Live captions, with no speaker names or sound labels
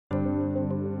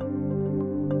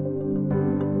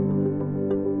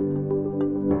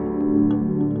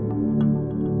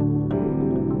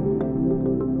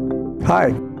Hi,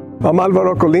 I'm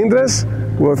Álvaro Colindres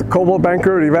with Coldwell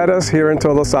Banker Riveras here in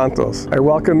Todos Santos. I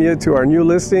welcome you to our new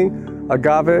listing,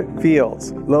 Agave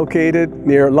Fields, located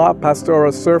near La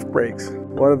Pastora Surf Breaks,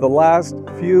 one of the last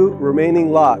few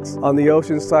remaining lots on the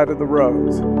ocean side of the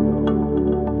roads.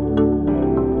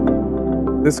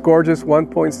 This gorgeous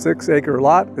 1.6 acre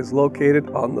lot is located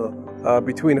on the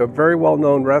between a very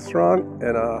well-known restaurant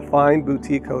and a fine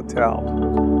boutique hotel.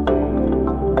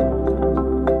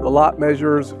 The lot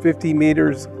measures 50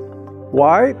 meters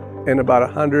wide and about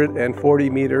 140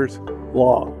 meters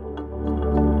long.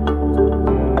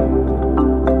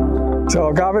 So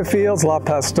Agave Fields, La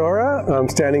Pastora, I'm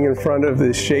standing in front of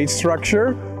this shade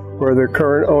structure where the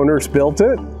current owners built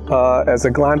it as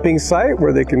a glamping site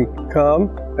where they can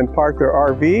come and park their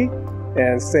RV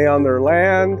and stay on their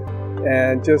land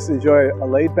and just enjoy a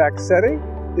laid-back setting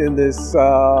in this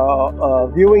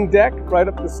viewing deck right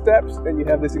up the steps, and you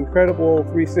have this incredible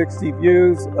 360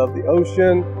 views of the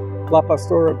ocean, La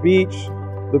Pastora Beach,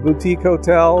 the boutique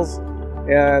hotels,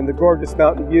 and the gorgeous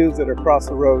mountain views that are across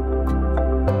the road.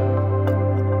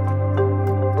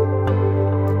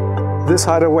 This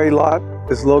hideaway lot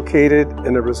is located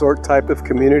in a resort type of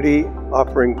community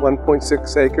offering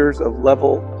 1.6 acres of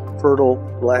level, fertile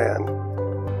land.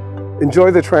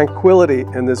 Enjoy the tranquility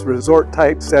in this resort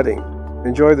type setting.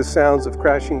 Enjoy the sounds of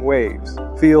crashing waves.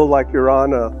 Feel like you're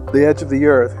on the edge of the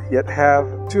earth, yet have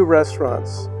 2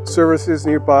 restaurants, services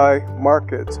nearby,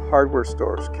 markets, hardware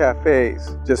stores,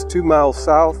 cafes, just 2 miles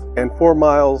south and 4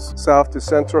 miles south to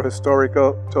Centro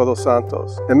Histórico Todos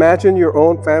Santos. Imagine your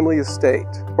own family estate,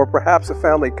 or perhaps a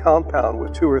family compound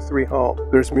with 2 or 3 homes.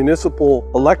 There's municipal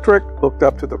electric hooked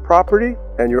up to the property,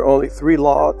 and you're only 3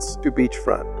 lots to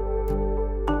beachfront.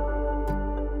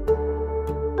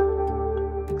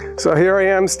 So here I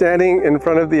am standing in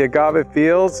front of the Agave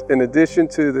Fields. In addition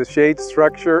to the shade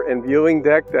structure and viewing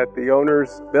deck that the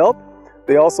owners built,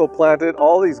 they also planted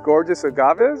all these gorgeous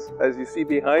agaves, as you see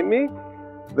behind me.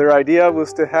 Their idea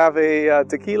was to have a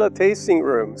tequila tasting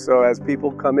room. So as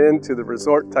people come into the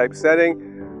resort type setting,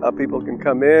 people can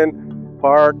come in,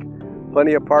 park,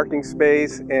 plenty of parking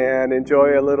space, and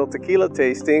enjoy a little tequila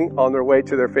tasting on their way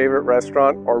to their favorite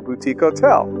restaurant or boutique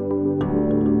hotel.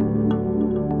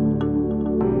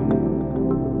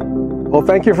 Well,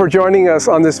 thank you for joining us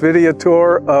on this video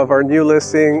tour of our new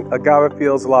listing, Agave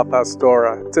Fields La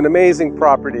Pastora. It's an amazing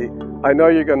property. I know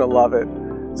you're going to love it.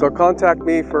 So contact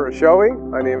me for a showing.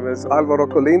 My name is Álvaro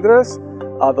Colindres.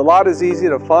 The lot is easy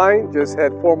to find. Just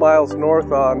head 4 miles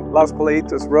north on Las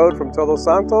Palitas Road from Todos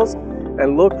Santos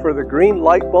and look for the green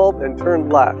light bulb and turn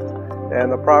left.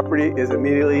 And the property is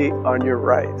immediately on your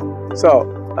right.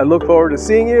 So I look forward to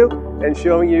seeing you and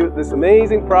showing you this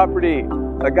amazing property,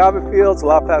 Agave Fields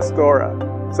La Pastora.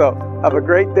 So have a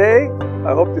great day.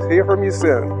 I hope to hear from you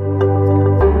soon.